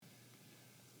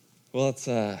Well, let's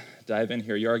dive in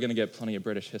here. You are going to get plenty of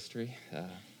British history,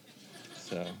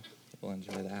 so we'll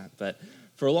enjoy that. But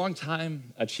for a long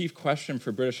time, a chief question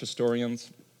for British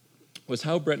historians was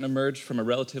how Britain emerged from a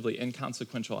relatively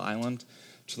inconsequential island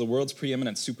to the world's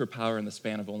preeminent superpower in the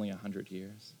span of only 100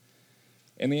 years.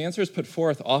 And the answers put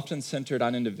forth often centered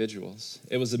on individuals.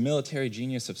 It was the military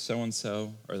genius of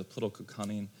so-and-so or the political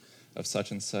cunning of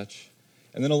such and such.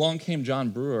 And then along came John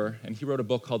Brewer, and he wrote a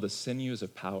book called The Sinews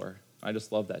of Power. I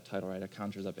just love that title, right? It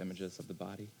conjures up images of the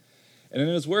body. And in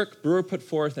his work, Brewer put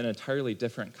forth an entirely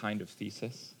different kind of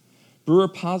thesis. Brewer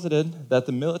posited that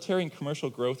the military and commercial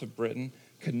growth of Britain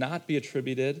could not be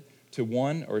attributed to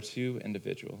one or two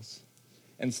individuals.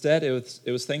 Instead, it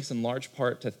was thanks in large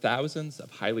part to thousands of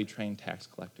highly trained tax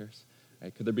collectors.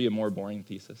 Right? Could there be a more boring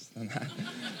thesis than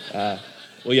that?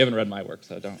 Well, you haven't read my work,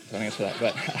 so don't answer that.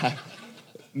 But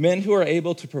men who are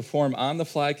able to perform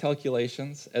on-the-fly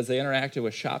calculations as they interacted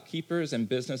with shopkeepers and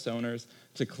business owners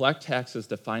to collect taxes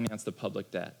to finance the public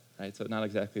debt. Right? So not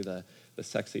exactly the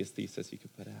sexiest thesis you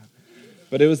could put out.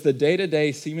 But it was the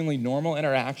day-to-day, seemingly normal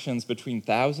interactions between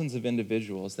thousands of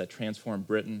individuals that transformed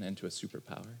Britain into a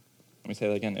superpower. Let me say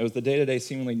that again. It was the day-to-day,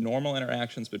 seemingly normal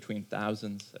interactions between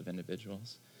thousands of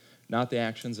individuals, not the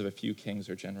actions of a few kings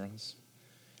or generals.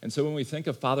 And so when we think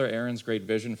of Father Aaron's great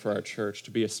vision for our church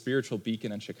to be a spiritual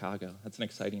beacon in Chicago, that's an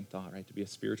exciting thought, right? To be a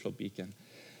spiritual beacon.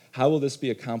 How will this be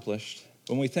accomplished?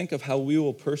 When we think of how we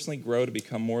will personally grow to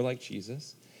become more like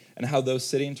Jesus, and how those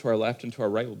sitting to our left and to our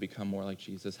right will become more like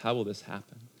Jesus, how will this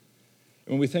happen?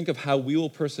 And when we think of how we will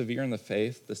persevere in the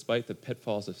faith despite the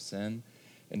pitfalls of sin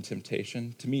and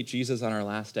temptation to meet Jesus on our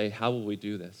last day, how will we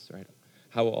do this, right?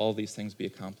 How will all these things be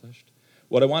accomplished?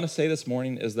 What I want to say this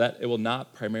morning is that it will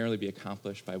not primarily be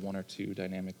accomplished by one or two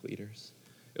dynamic leaders.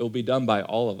 It will be done by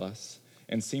all of us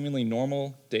in seemingly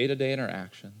normal day-to-day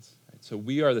interactions. Right? So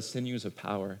we are the sinews of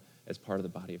power as part of the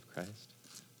body of Christ.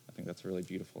 I think that's a really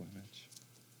beautiful image.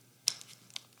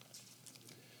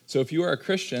 So if you are a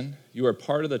Christian, you are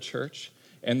part of the church,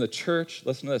 and the church,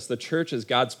 listen to this, the church is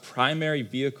God's primary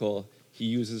vehicle he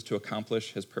uses to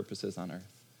accomplish his purposes on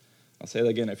earth. I'll say that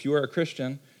again. If you are a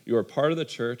Christian, you are part of the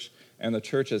church, and the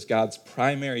church is God's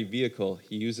primary vehicle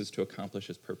he uses to accomplish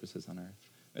his purposes on earth.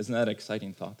 Isn't that an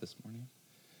exciting thought this morning?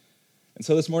 And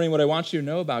so this morning, what I want you to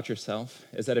know about yourself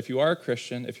is that if you are a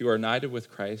Christian, if you are united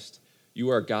with Christ, you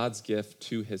are God's gift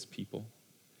to his people.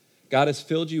 God has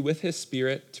filled you with his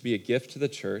Spirit to be a gift to the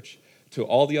church, to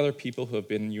all the other people who have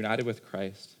been united with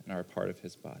Christ and are a part of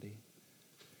his body.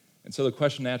 And so the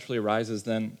question naturally arises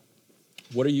then,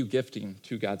 what are you gifting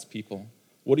to God's people?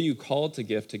 What are you called to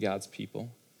give to God's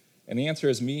people? And the answer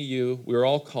is me, you, we're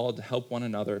all called to help one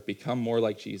another become more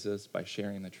like Jesus by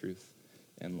sharing the truth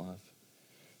in love.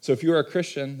 So if you are a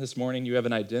Christian this morning, you have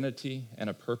an identity and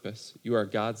a purpose. You are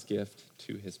God's gift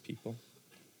to his people.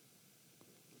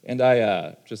 And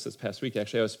I, just this past week,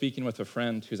 actually, I was speaking with a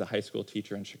friend who's a high school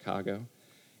teacher in Chicago,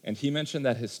 and he mentioned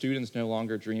that his students no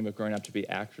longer dream of growing up to be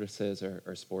actresses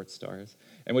or sports stars.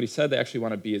 And what he said they actually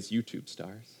want to be is YouTube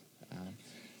stars.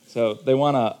 So they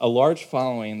want a large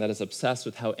following that is obsessed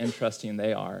with how interesting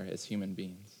they are as human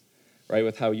beings, right?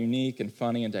 With how unique and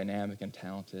funny and dynamic and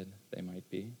talented they might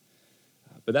be.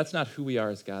 But that's not who we are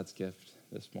as God's gift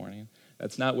this morning.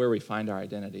 That's not where we find our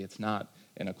identity. It's not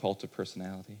in a cult of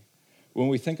personality. When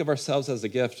we think of ourselves as a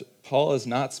gift, Paul is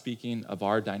not speaking of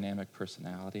our dynamic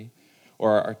personality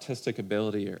or our artistic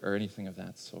ability or anything of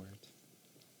that sort.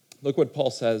 Look what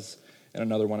Paul says in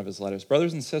another one of his letters.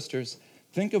 Brothers and sisters,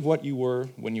 think of what you were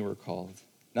when you were called.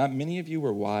 Not many of you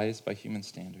were wise by human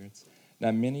standards.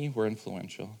 Not many were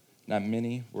influential. Not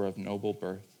many were of noble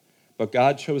birth. But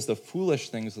God chose the foolish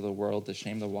things of the world to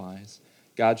shame the wise.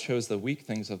 God chose the weak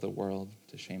things of the world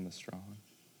to shame the strong.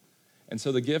 And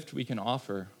so the gift we can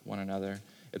offer one another,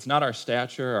 it's not our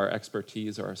stature, our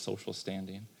expertise, or our social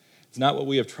standing. It's not what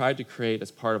we have tried to create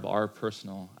as part of our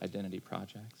personal identity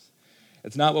projects.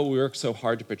 It's not what we work so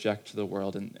hard to project to the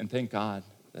world, and thank God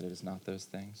that it is not those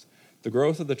things. The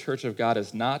growth of the Church of God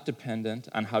is not dependent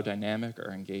on how dynamic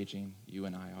or engaging you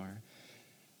and I are.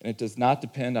 And it does not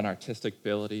depend on artistic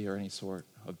ability or any sort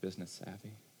of business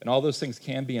savvy. And all those things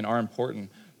can be and are important,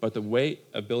 but the weight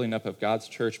of building up of God's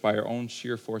church by our own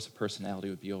sheer force of personality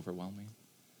would be overwhelming.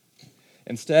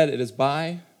 Instead, it is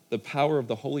by the power of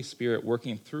the Holy Spirit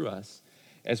working through us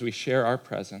as we share our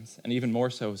presence, and even more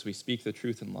so as we speak the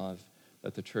truth in love,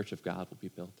 that the church of God will be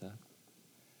built up.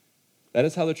 That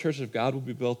is how the church of God will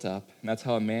be built up, and that's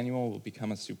how Immanuel will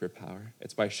become a superpower.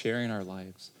 It's by sharing our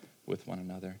lives with one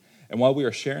another. And while we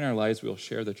are sharing our lives, we will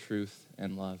share the truth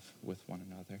and love with one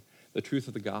another. The truth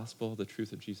of the gospel, the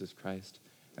truth of Jesus Christ,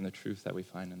 and the truth that we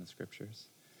find in the scriptures.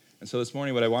 And so this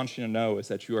morning, what I want you to know is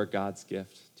that you are God's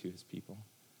gift to his people.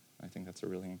 I think that's a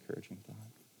really encouraging thought.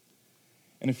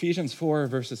 In Ephesians 4,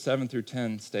 verses 7 through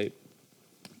 10 state,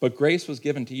 "But grace was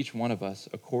given to each one of us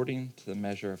according to the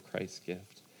measure of Christ's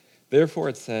gift. Therefore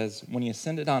it says, when he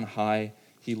ascended on high,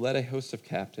 he led a host of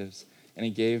captives, and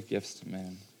he gave gifts to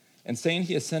men. And saying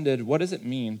he ascended, what does it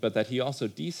mean but that he also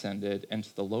descended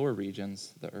into the lower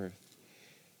regions, the earth?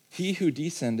 He who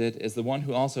descended is the one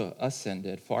who also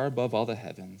ascended far above all the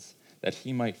heavens, that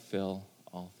he might fill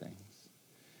all things."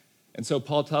 And so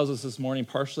Paul tells us this morning,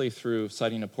 partially through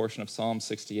citing a portion of Psalm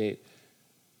 68,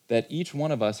 that each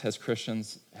one of us as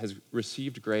Christians has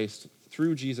received grace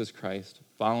through Jesus Christ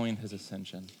following his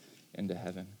ascension into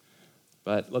heaven.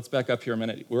 But let's back up here a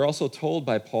minute. We're also told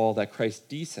by Paul that Christ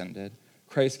descended.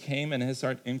 Christ came in his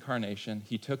incarnation.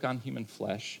 He took on human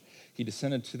flesh. He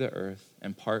descended to the earth,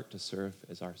 in part to serve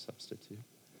as our substitute.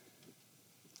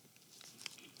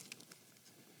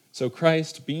 So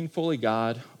Christ, being fully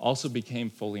God, also became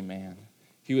fully man.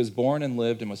 He was born and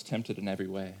lived and was tempted in every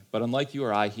way. But unlike you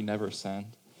or I, he never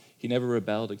sinned. He never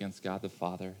rebelled against God the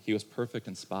Father. He was perfect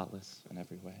and spotless in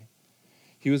every way.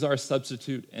 He was our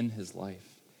substitute in his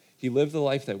life. He lived the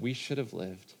life that we should have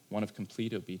lived, one of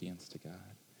complete obedience to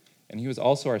God. And he was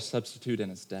also our substitute in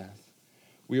his death.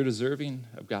 We are deserving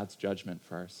of God's judgment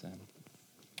for our sin.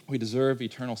 We deserve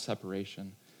eternal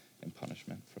separation and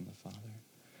punishment from the Father.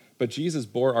 But Jesus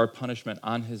bore our punishment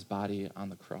on his body on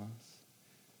the cross.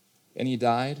 And he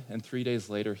died, and 3 days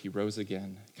later he rose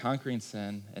again, conquering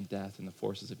sin and death and the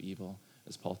forces of evil,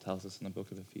 as Paul tells us in the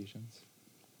book of Ephesians.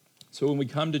 So when we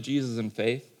come to Jesus in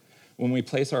faith, when we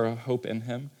place our hope in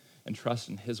him and trust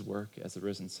in his work as the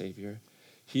risen Savior,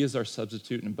 he is our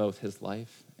substitute in both his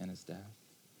life and his death.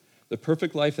 The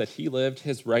perfect life that he lived,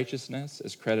 his righteousness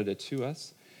is credited to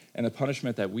us, and the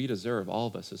punishment that we deserve, all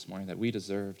of us this morning, that we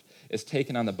deserved, is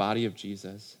taken on the body of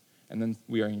Jesus, and then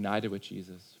we are united with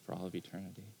Jesus for all of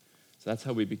eternity. So that's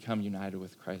how we become united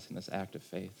with Christ in this act of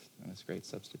faith and this great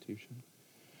substitution.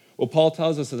 Well, Paul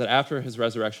tells us that after his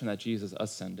resurrection that Jesus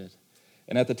ascended,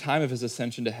 and at the time of his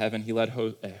ascension to heaven, he led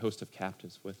a host of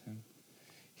captives with him.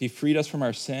 He freed us from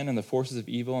our sin and the forces of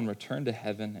evil and returned to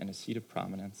heaven and a seat of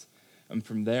prominence. And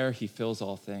from there, he fills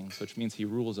all things, which means he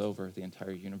rules over the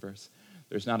entire universe.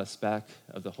 There's not a speck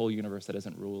of the whole universe that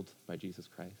isn't ruled by Jesus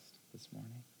Christ this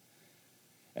morning.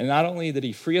 And not only did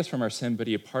he free us from our sin, but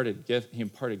he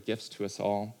imparted gifts to us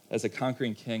all, as a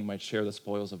conquering king might share the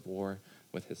spoils of war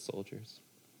with his soldiers.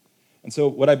 And so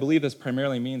what I believe this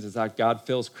primarily means is that God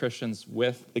fills Christians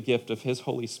with the gift of his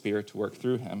Holy Spirit to work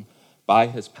through him by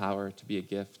his power to be a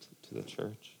gift to the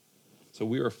church. So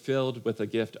we are filled with the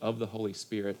gift of the Holy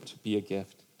Spirit to be a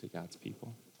gift to God's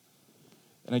people.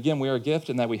 And again, we are a gift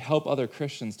in that we help other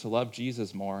Christians to love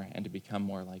Jesus more and to become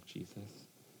more like Jesus.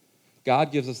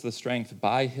 God gives us the strength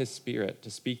by his Spirit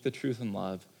to speak the truth in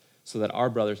love so that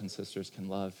our brothers and sisters can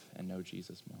love and know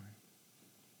Jesus more.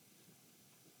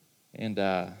 And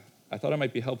I thought it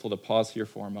might be helpful to pause here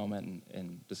for a moment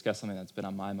and discuss something that's been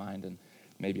on my mind and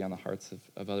maybe on the hearts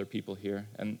of other people here.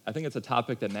 And I think it's a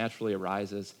topic that naturally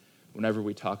arises whenever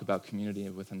we talk about community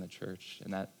within the church,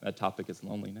 and that topic is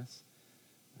loneliness.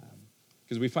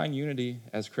 Because we find unity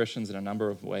as Christians in a number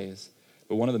of ways,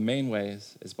 but one of the main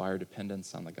ways is by our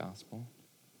dependence on the gospel.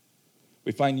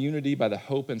 We find unity by the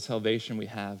hope and salvation we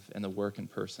have in the work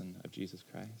and person of Jesus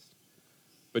Christ.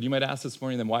 But you might ask this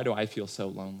morning, then why do I feel so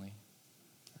lonely?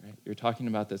 Right? You're talking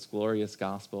about this glorious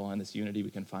gospel and this unity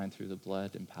we can find through the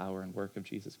blood and power and work of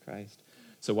Jesus Christ.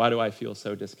 So why do I feel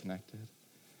so disconnected?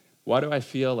 Why do I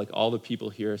feel like all the people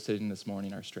here sitting this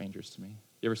morning are strangers to me?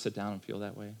 You ever sit down and feel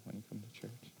that way when you come to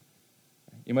church?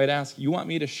 You might ask, you want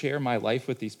me to share my life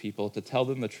with these people, to tell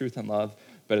them the truth and love,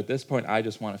 but at this point, I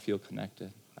just want to feel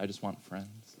connected. I just want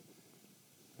friends.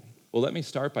 Well, let me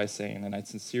start by saying, and I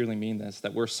sincerely mean this,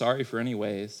 that we're sorry for any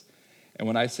ways, and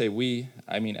when I say we,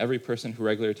 I mean every person who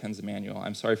regularly attends Immanuel.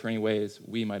 I'm sorry for any ways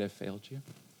we might have failed you.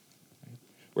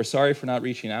 We're sorry for not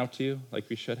reaching out to you like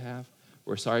we should have.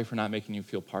 We're sorry for not making you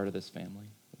feel part of this family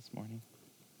this morning.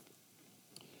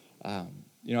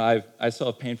 I still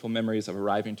have painful memories of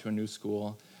arriving to a new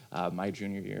school my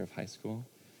junior year of high school.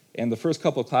 And the first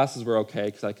couple of classes were okay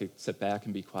because I could sit back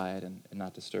and be quiet and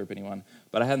not disturb anyone.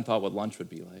 But I hadn't thought what lunch would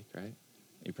be like, right?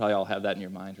 You probably all have that in your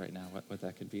mind right now, what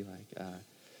that could be like.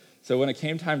 So when it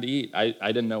came time to eat, I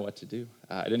didn't know what to do.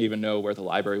 I didn't even know where the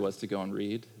library was to go and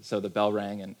read. So the bell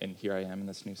rang, and here I am in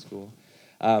this new school.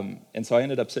 And so I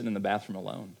ended up sitting in the bathroom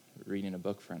alone, reading a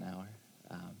book for an hour.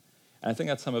 And I think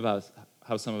that's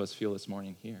how some of us feel this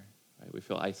morning here. Right? We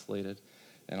feel isolated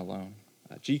and alone.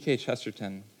 G.K.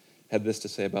 Chesterton had this to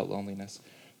say about loneliness.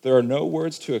 There are no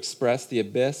words to express the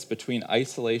abyss between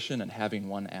isolation and having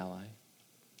one ally.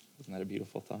 Isn't that a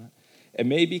beautiful thought? It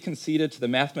may be conceded to the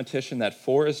mathematician that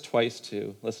 4 is twice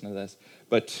 2. Listen to this.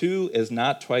 But 2 is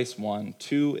not twice 1.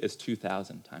 2 is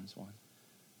 2,000 times 1.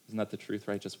 Isn't that the truth,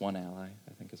 right? Just one ally,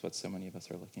 I think, is what so many of us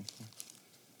are looking for.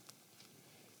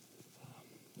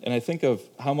 And I think of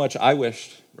how much I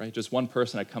wished, right, just one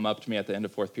person had come up to me at the end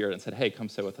of 4th period and said, hey, come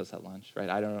sit with us at lunch, right?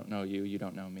 I don't know you, you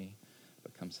don't know me,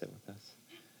 but come sit with us.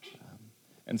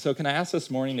 And so can I ask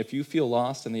this morning, if you feel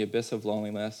lost in the abyss of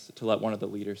loneliness, to let one of the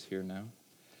leaders here know?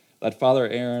 Let Father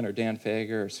Aaron or Dan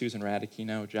Fager or Susan Radicke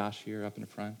know, Josh here up in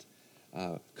front.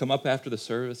 Come up after the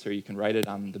service, or you can write it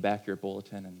on the back of your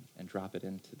bulletin and drop it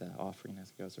into the offering as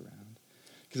it goes around.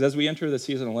 Because as we enter the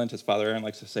season of Lent, as Father Aaron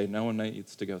likes to say, no one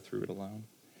needs to go through it alone.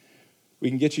 We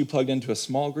can get you plugged into a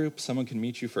small group. Someone can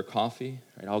meet you for coffee.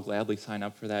 Right? I'll gladly sign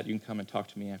up for that. You can come and talk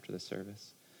to me after the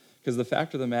service. Because the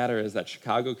fact of the matter is that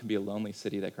Chicago can be a lonely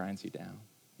city that grinds you down.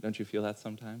 Don't you feel that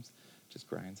sometimes? It just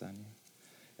grinds on you.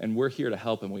 And we're here to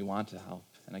help, and we want to help.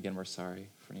 And again, we're sorry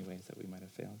for any ways that we might have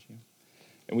failed you.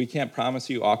 And we can't promise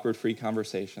you awkward free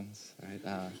conversations, right?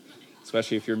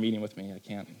 Especially if you're meeting with me. I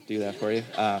can't do that for you.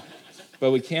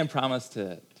 But we can promise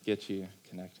to get you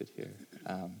connected here.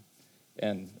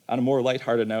 And on a more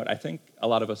lighthearted note, I think a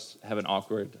lot of us have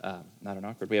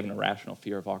we have an irrational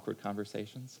fear of awkward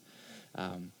conversations.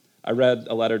 I read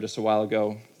a letter just a while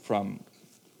ago from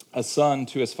a son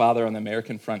to his father on the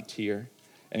American frontier,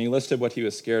 and he listed what he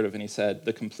was scared of, and he said,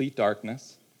 the complete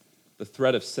darkness, the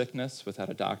threat of sickness without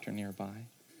a doctor nearby,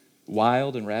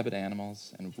 wild and rabid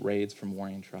animals, and raids from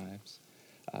warring tribes.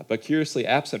 But curiously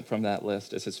absent from that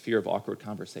list is his fear of awkward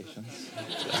conversations.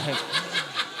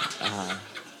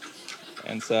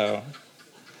 And so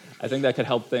I think that could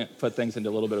help put things into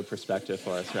a little bit of perspective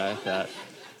for us, right? That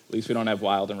at least we don't have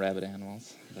wild and rabid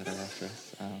animals that are after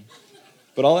us.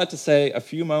 But all that to say, a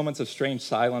few moments of strange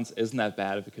silence isn't that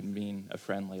bad if it could mean a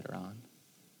friend later on.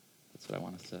 That's what I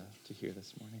want us to hear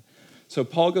this morning. So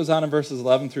Paul goes on in verses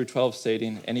 11 through 12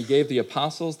 stating, and he gave the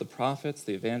apostles, the prophets,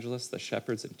 the evangelists, the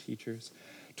shepherds, and teachers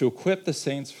to equip the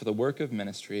saints for the work of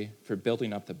ministry, for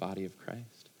building up the body of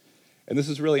Christ. And this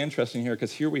is really interesting here,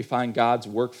 because here we find God's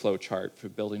workflow chart for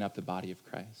building up the body of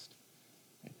Christ.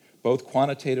 Both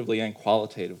quantitatively and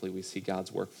qualitatively, we see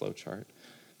God's workflow chart.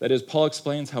 That is, Paul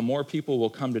explains how more people will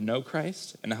come to know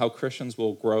Christ and how Christians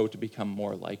will grow to become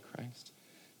more like Christ.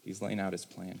 He's laying out his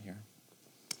plan here.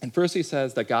 And first he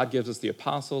says that God gives us the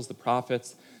apostles, the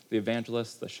prophets, the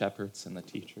evangelists, the shepherds, and the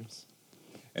teachers.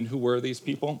 And who were these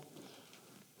people?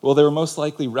 Well, they were most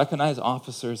likely recognized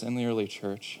officers in the early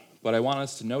church, but I want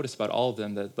us to notice about all of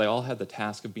them that they all had the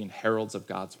task of being heralds of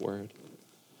God's word.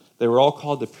 They were all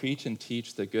called to preach and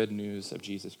teach the good news of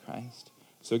Jesus Christ.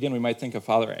 So again, we might think of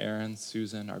Father Aaron,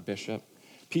 Susan, our bishop,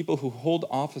 people who hold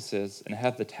offices and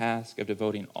have the task of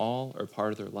devoting all or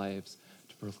part of their lives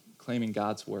to proclaiming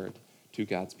God's word to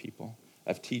God's people,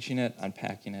 of teaching it,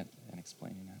 unpacking it, and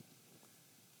explaining it.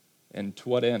 And to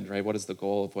what end, right? What is the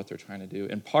goal of what they're trying to do?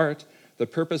 In part, the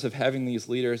purpose of having these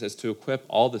leaders is to equip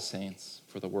all the saints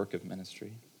for the work of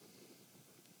ministry.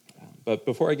 But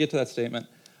before I get to that statement,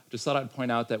 I just thought I'd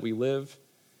point out that we live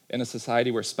in a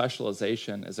society where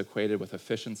specialization is equated with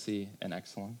efficiency and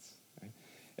excellence. Right?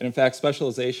 And in fact,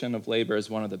 specialization of labor is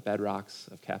one of the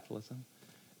bedrocks of capitalism.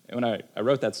 And when I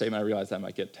wrote that statement, I realized I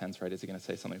might get tense, right? Is he going to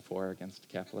say something for or against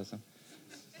capitalism?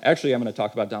 Actually, I'm going to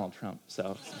talk about Donald Trump.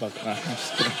 So, I'm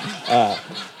just kidding.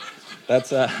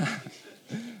 That's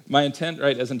my intent,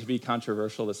 right, isn't to be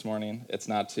controversial this morning. It's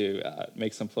not to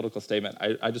make some political statement.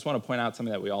 I just want to point out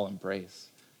something that we all embrace,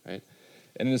 right?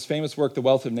 And in his famous work, The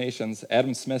Wealth of Nations,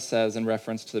 Adam Smith says, in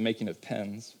reference to the making of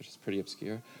pens, which is pretty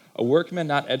obscure, a workman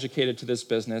not educated to this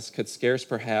business could scarce,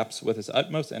 perhaps, with his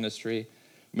utmost industry,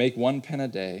 make 1 pen a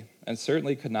day, and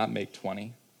certainly could not make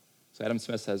 20. So Adam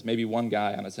Smith says maybe one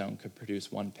guy on his own could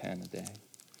produce 1 pen a day.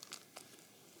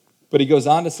 But he goes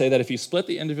on to say that if you split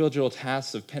the individual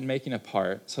tasks of pen making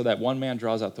apart so that one man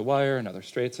draws out the wire, another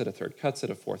straights it, a third cuts it,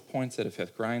 a fourth points it, a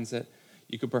fifth grinds it,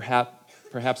 you could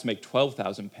perhaps make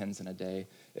 12,000 pens in a day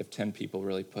if 10 people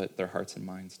really put their hearts and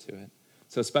minds to it.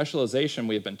 So specialization,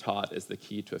 we have been taught, is the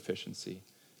key to efficiency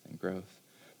and growth.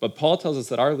 But Paul tells us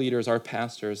that our leaders, our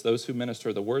pastors, those who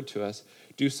minister the word to us,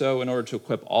 do so in order to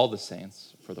equip all the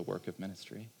saints for the work of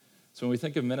ministry. So when we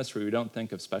think of ministry, we don't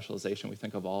think of specialization, we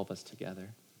think of all of us together.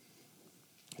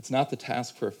 It's not the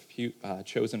task for a few,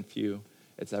 chosen few,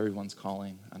 it's everyone's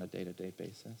calling on a day-to-day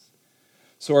basis.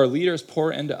 So our leaders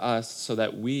pour into us so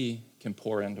that we can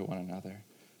pour into one another.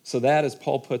 So that, as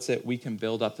Paul puts it, we can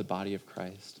build up the body of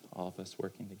Christ, all of us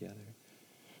working together.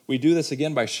 We do this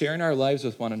again by sharing our lives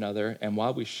with one another, and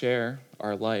while we share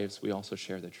our lives, we also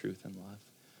share the truth and love.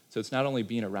 So it's not only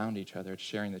being around each other, it's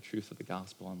sharing the truth of the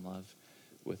gospel and love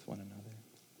with one another.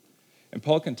 And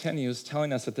Paul continues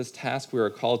telling us that this task we are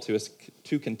called to is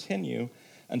to continue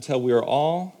until we are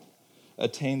all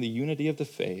attain the unity of the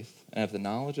faith and of the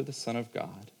knowledge of the Son of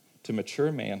God, to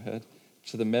mature manhood,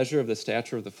 to the measure of the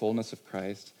stature of the fullness of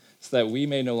Christ, so that we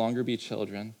may no longer be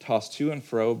children, tossed to and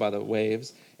fro by the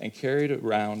waves and carried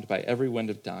around by every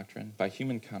wind of doctrine, by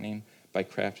human cunning, by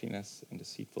craftiness and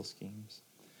deceitful schemes.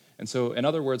 And so, in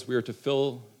other words, we are to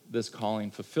fulfill this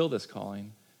calling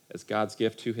as God's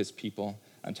gift to his people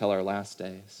until our last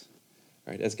days.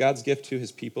 Right? As God's gift to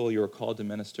his people, you are called to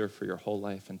minister for your whole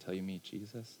life until you meet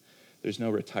Jesus. There's no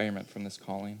retirement from this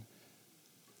calling.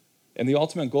 And the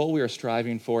ultimate goal we are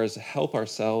striving for is to help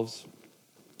ourselves,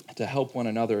 to help one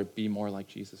another be more like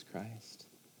Jesus Christ.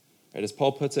 Right? As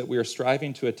Paul puts it, we are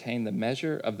striving to attain the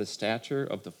measure of the stature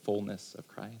of the fullness of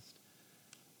Christ.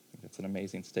 I think that's an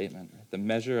amazing statement. Right? The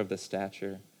measure of the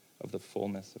stature of the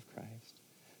fullness of Christ.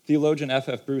 Theologian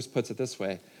F.F. Bruce puts it this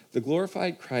way: the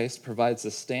glorified Christ provides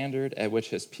the standard at which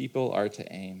his people are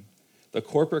to aim. The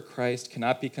corporate Christ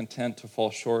cannot be content to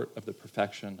fall short of the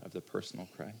perfection of the personal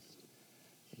Christ.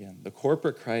 Again, the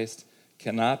corporate Christ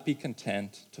cannot be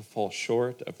content to fall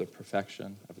short of the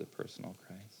perfection of the personal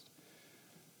Christ.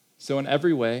 So in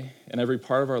every way, in every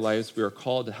part of our lives, we are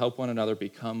called to help one another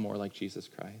become more like Jesus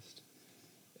Christ.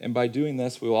 And by doing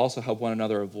this, we will also help one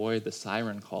another avoid the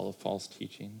siren call of false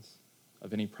teachings,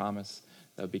 of any promise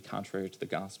that would be contrary to the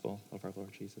gospel of our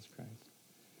Lord Jesus Christ.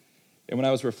 And when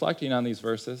I was reflecting on these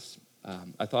verses,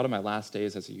 I thought of my last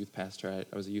days as a youth pastor.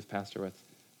 I was a youth pastor with,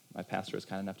 my pastor was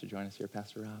kind enough to join us here,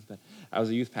 Pastor Rob, but I was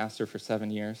a youth pastor for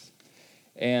 7 years.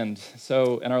 And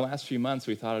so in our last few months,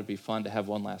 we thought it'd be fun to have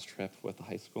one last trip with the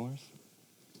high schoolers.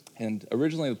 And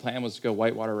originally the plan was to go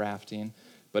whitewater rafting,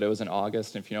 but it was in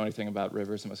August, and if you know anything about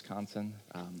rivers in Wisconsin,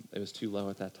 it was too low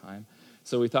at that time.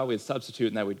 So we thought we'd substitute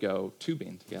and that we'd go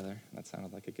tubing together. That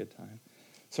sounded like a good time.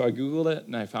 So I Googled it,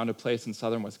 and I found a place in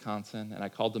southern Wisconsin, and I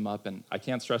called them up, and I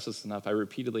can't stress this enough. I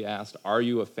repeatedly asked, are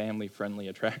you a family-friendly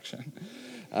attraction?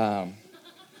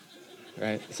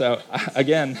 Right? So,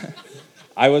 again,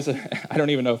 I don't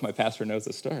even know if my pastor knows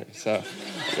the story, so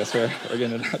I guess we're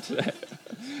getting it out today.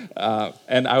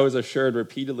 And I was assured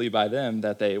repeatedly by them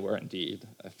that they were indeed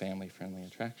a family-friendly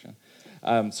attraction.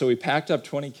 So we packed up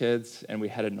 20 kids, and we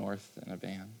headed north in a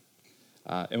van.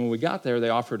 And when we got there, they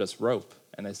offered us rope.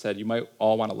 And they said, you might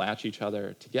all want to latch each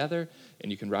other together, and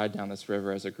you can ride down this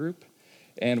river as a group.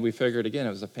 And we figured, again, it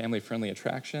was a family-friendly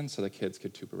attraction, so the kids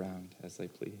could tube around as they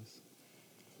please.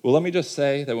 Well, let me just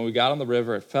say that when we got on the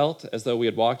river, it felt as though we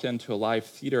had walked into a live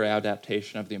theater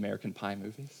adaptation of the American Pie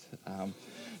movies.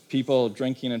 People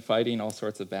drinking and fighting, all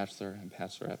sorts of bachelor and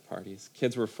bachelorette parties.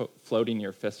 Kids were floating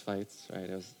near fist fights, right?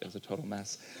 It was a total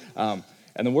mess.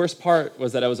 And the worst part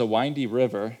was that it was a windy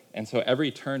river, and so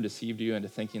every turn deceived you into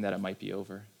thinking that it might be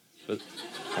over. But,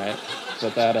 right?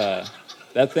 But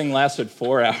that thing lasted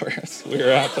 4 hours. We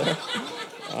were out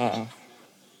there.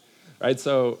 Right?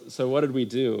 So what did we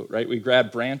do? Right? We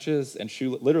grabbed branches and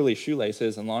literally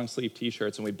shoelaces and long sleeve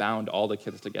T-shirts, and we bound all the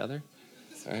kids together.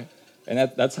 Right? And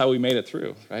that's how we made it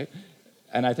through. Right?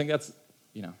 And I think that's,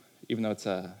 even though it's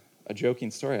a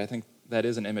joking story, I think that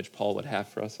is an image Paul would have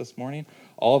for us this morning.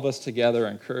 All of us together,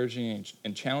 encouraging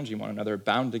and challenging one another,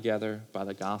 bound together by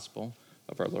the gospel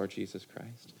of our Lord Jesus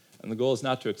Christ. And the goal is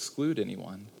not to exclude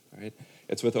anyone, right?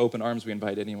 It's with open arms we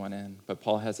invite anyone in. But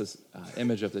Paul has this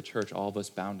image of the church, all of us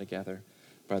bound together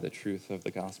by the truth of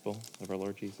the gospel of our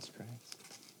Lord Jesus Christ.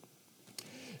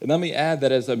 And let me add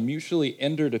that as a mutually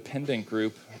interdependent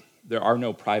group, there are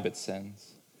no private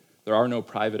sins. There are no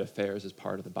private affairs as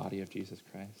part of the body of Jesus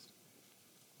Christ.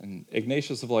 And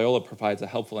Ignatius of Loyola provides a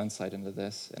helpful insight into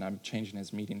this, and I'm changing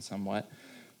his meaning somewhat.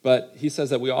 But he says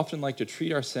that we often like to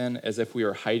treat our sin as if we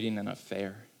are hiding an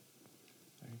affair.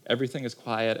 Everything is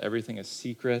quiet, everything is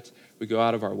secret. We go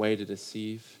out of our way to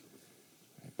deceive.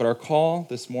 But our call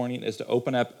this morning is to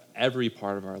open up every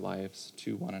part of our lives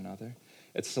to one another.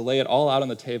 It's to lay it all out on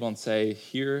the table and say,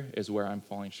 here is where I'm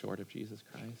falling short of Jesus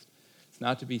Christ. It's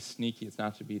not to be sneaky, it's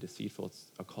not to be deceitful, it's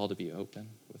a call to be open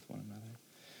with one another.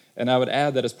 And I would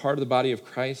add that as part of the body of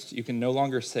Christ, you can no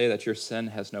longer say that your sin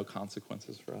has no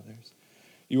consequences for others.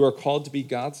 You are called to be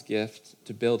God's gift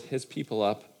to build his people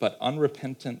up, but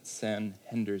unrepentant sin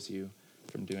hinders you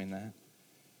from doing that.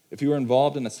 If you are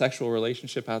involved in a sexual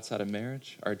relationship outside of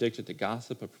marriage, are addicted to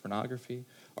gossip or pornography,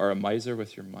 are a miser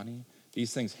with your money,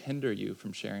 these things hinder you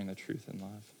from sharing the truth in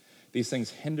love. These things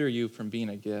hinder you from being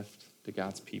a gift to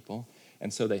God's people,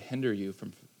 and so they hinder you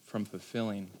from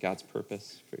fulfilling God's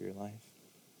purpose for your life.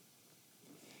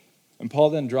 And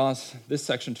Paul then draws this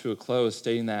section to a close,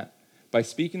 stating that by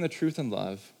speaking the truth in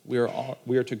love, we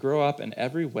are to grow up in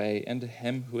every way into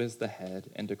him who is the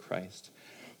head, into Christ,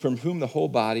 from whom the whole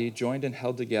body, joined and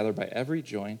held together by every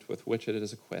joint with which it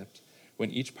is equipped,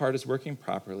 when each part is working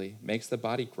properly, makes the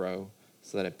body grow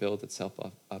so that it builds itself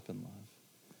up in love.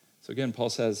 So again, Paul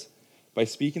says, by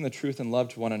speaking the truth in love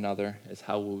to one another is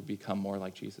how we will become more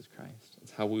like Jesus Christ.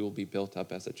 It's how we will be built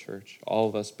up as a church, all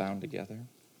of us bound together.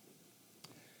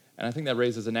 And I think that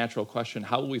raises a natural question: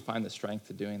 how will we find the strength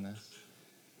to doing this?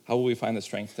 How will we find the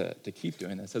strength to keep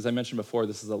doing this? As I mentioned before,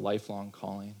 this is a lifelong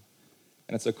calling.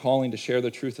 And it's a calling to share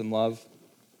the truth in love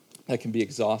that can be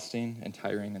exhausting and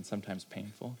tiring and sometimes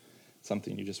painful,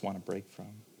 something you just want to break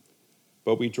from.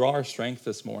 But we draw our strength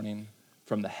this morning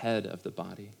from the head of the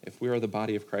body. If we are the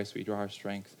body of Christ, we draw our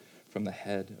strength from the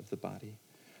head of the body.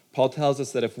 Paul tells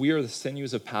us that if we are the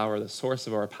sinews of power, the source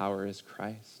of our power is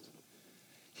Christ.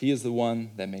 He is the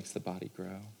one that makes the body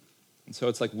grow. And so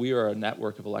it's like we are a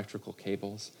network of electrical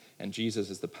cables, and Jesus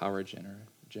is the power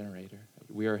generator.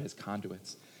 We are his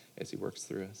conduits as he works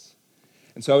through us.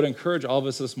 And so I would encourage all of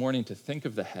us this morning to think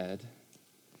of the head,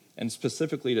 and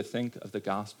specifically to think of the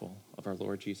gospel of our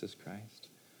Lord Jesus Christ.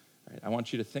 Right? I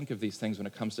want you to think of these things when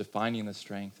it comes to finding the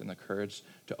strength and the courage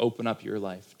to open up your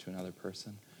life to another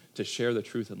person, to share the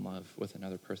truth and love with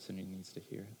another person who needs to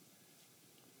hear it.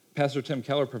 Pastor Tim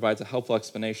Keller provides a helpful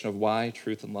explanation of why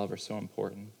truth and love are so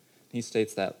important. He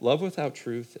states that love without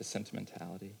truth is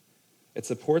sentimentality. It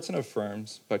supports and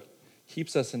affirms, but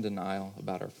keeps us in denial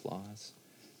about our flaws.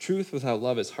 Truth without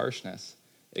love is harshness.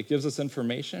 It gives us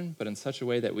information, but in such a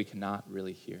way that we cannot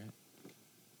really hear it.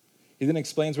 He then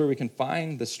explains where we can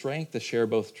find the strength to share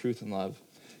both truth and love.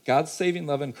 God's saving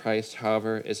love in Christ,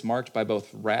 however, is marked by both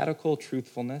radical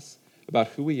truthfulness about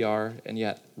who we are and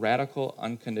yet radical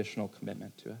unconditional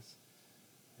commitment to us.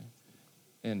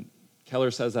 And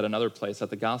Keller says at another place that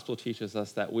the gospel teaches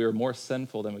us that we are more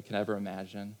sinful than we could ever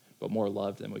imagine, but more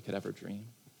loved than we could ever dream.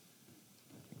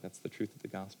 I think that's the truth of the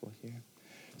gospel here.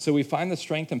 So we find the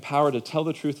strength and power to tell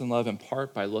the truth and love in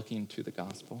part by looking to the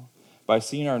gospel, by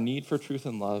seeing our need for truth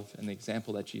and love and the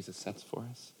example that Jesus sets for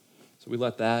us. So we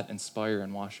let that inspire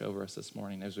and wash over us this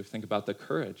morning as we think about the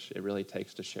courage it really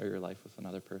takes to share your life with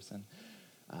another person,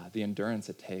 the endurance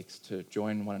it takes to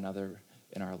join one another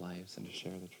in our lives and to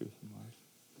share the truth and love.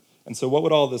 And so what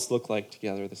would all this look like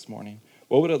together this morning?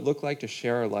 What would it look like to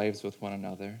share our lives with one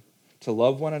another, to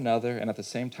love one another, and at the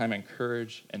same time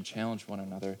encourage and challenge one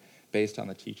another based on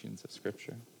the teachings of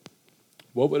Scripture?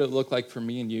 What would it look like for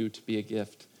me and you to be a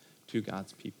gift to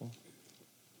God's people?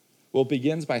 Well, it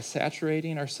begins by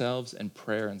saturating ourselves in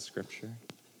prayer and Scripture.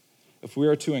 If we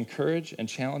are to encourage and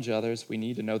challenge others, we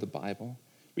need to know the Bible.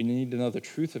 We need to know the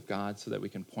truth of God so that we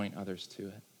can point others to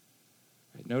it.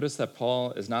 Right? Notice that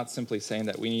Paul is not simply saying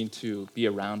that we need to be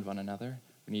around one another.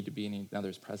 We need to be in each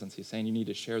other's presence. He's saying you need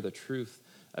to share the truth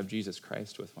of Jesus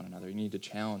Christ with one another. You need to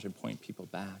challenge and point people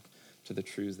back to the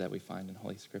truths that we find in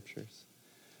Holy Scriptures.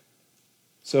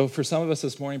 So for some of us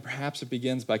this morning, perhaps it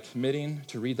begins by committing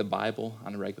to read the Bible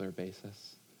on a regular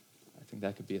basis. I think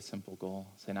that could be a simple goal,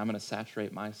 saying I'm going to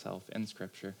saturate myself in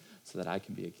Scripture so that I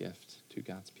can be a gift to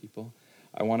God's people.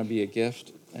 I want to be a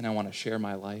gift, and I want to share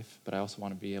my life, but I also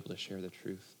want to be able to share the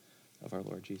truth of our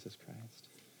Lord Jesus Christ.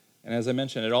 And as I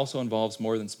mentioned, it also involves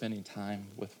more than spending time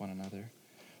with one another.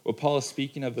 What Paul is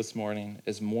speaking of this morning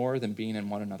is more than being in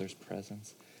one another's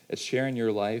presence. It's sharing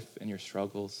your life and your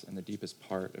struggles and the deepest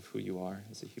part of who you are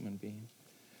as a human being.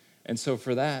 And so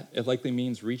for that, it likely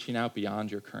means reaching out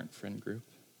beyond your current friend group.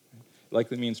 Right? It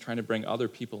likely means trying to bring other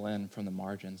people in from the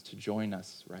margins to join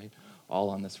us, right, all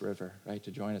on this river, right,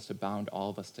 to join us, to bound all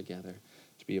of us together,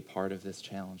 to be a part of this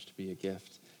challenge, to be a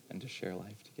gift, and to share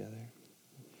life together.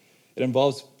 It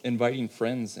involves inviting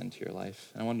friends into your life.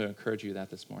 And I wanted to encourage you that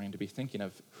this morning, to be thinking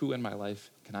of who in my life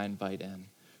can I invite in?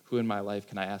 Who in my life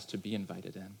can I ask to be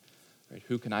invited in? Right?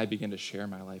 Who can I begin to share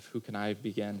my life? Who can I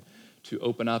begin to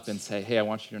open up and say, hey, I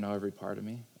want you to know every part of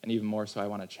me? And even more so, I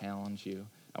want to challenge you.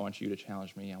 I want you to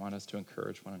challenge me. I want us to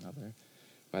encourage one another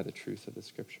by the truth of the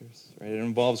Scriptures. Right? It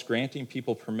involves granting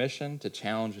people permission to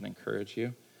challenge and encourage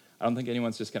you. I don't think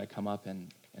anyone's just going to come up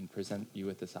and present you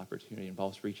with this opportunity. It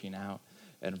involves reaching out.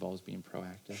 It involves being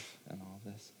proactive in all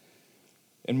of this.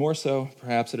 And more so,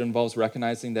 perhaps it involves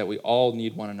recognizing that we all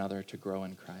need one another to grow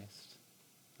in Christ.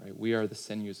 Right? We are the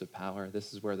sinews of power.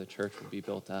 This is where the church will be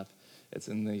built up. It's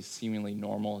in these seemingly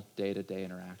normal day-to-day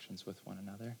interactions with one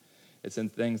another. It's in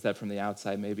things that from the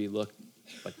outside maybe look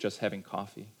like just having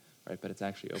coffee, right? But it's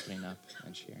actually opening up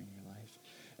and sharing your life.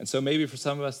 And so maybe for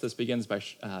some of us, this begins by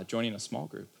joining a small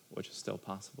group, which is still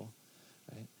possible,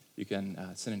 right? You can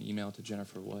send an email to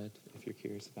Jennifer Wood if if you're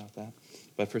curious about that.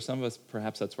 But for some of us,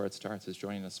 perhaps that's where it starts, is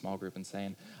joining a small group and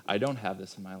saying, I don't have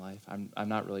this in my life. I'm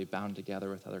not really bound together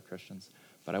with other Christians,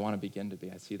 but I want to begin to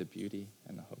be. I see the beauty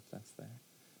and the hope that's there.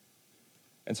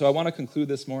 And so I want to conclude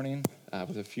this morning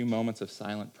with a few moments of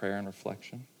silent prayer and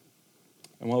reflection.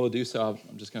 And while we'll do so,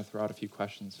 I'm just going to throw out a few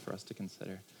questions for us to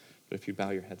consider. But if you bow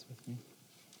your heads with me.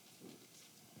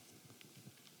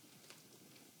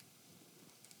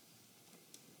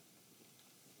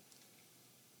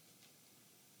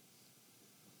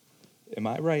 Am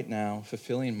I right now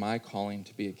fulfilling my calling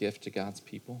to be a gift to God's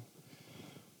people?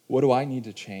 What do I need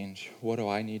to change? What do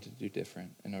I need to do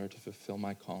different in order to fulfill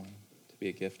my calling to be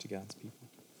a gift to God's people?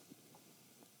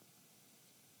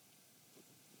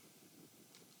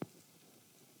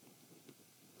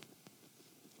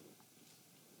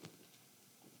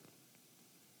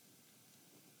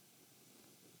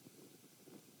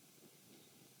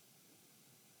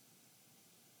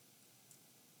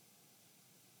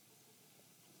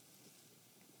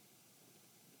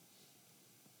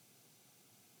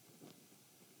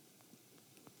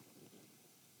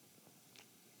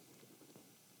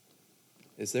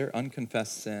 Is there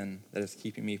unconfessed sin that is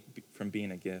keeping me from being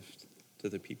a gift to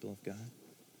the people of God?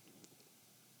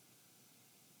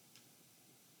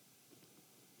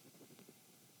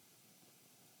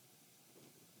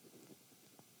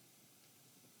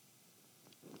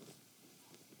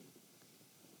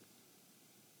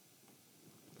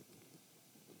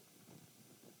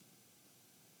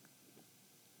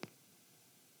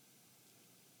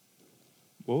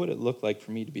 What would it look like for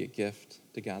me to be a gift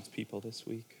to God's people this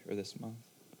week or this month?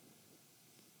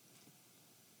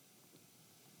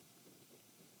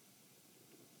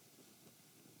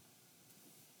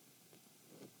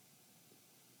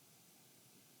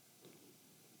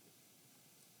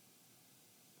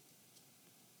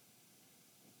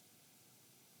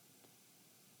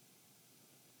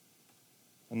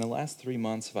 In the last 3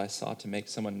 months, have I sought to make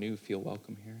someone new feel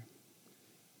welcome here?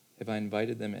 Have I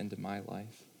invited them into my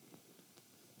life?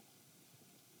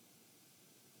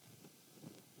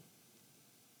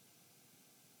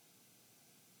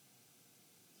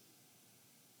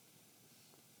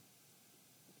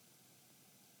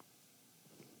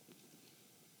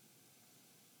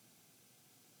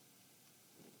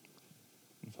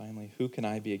 And finally, who can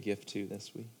I be a gift to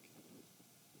this week?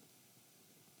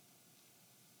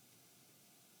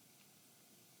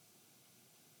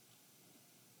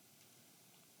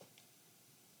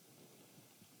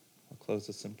 I'll close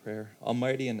this in prayer.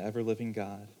 Almighty and ever-living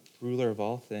God, ruler of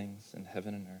all things in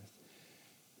heaven and earth,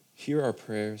 hear our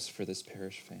prayers for this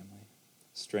parish family.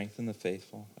 Strengthen the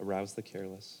faithful, arouse the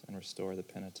careless, and restore the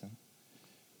penitent.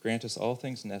 Grant us all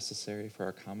things necessary for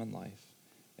our common life,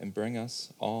 and bring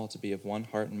us all to be of one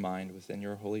heart and mind within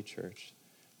your holy church,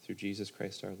 through Jesus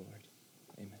Christ our Lord.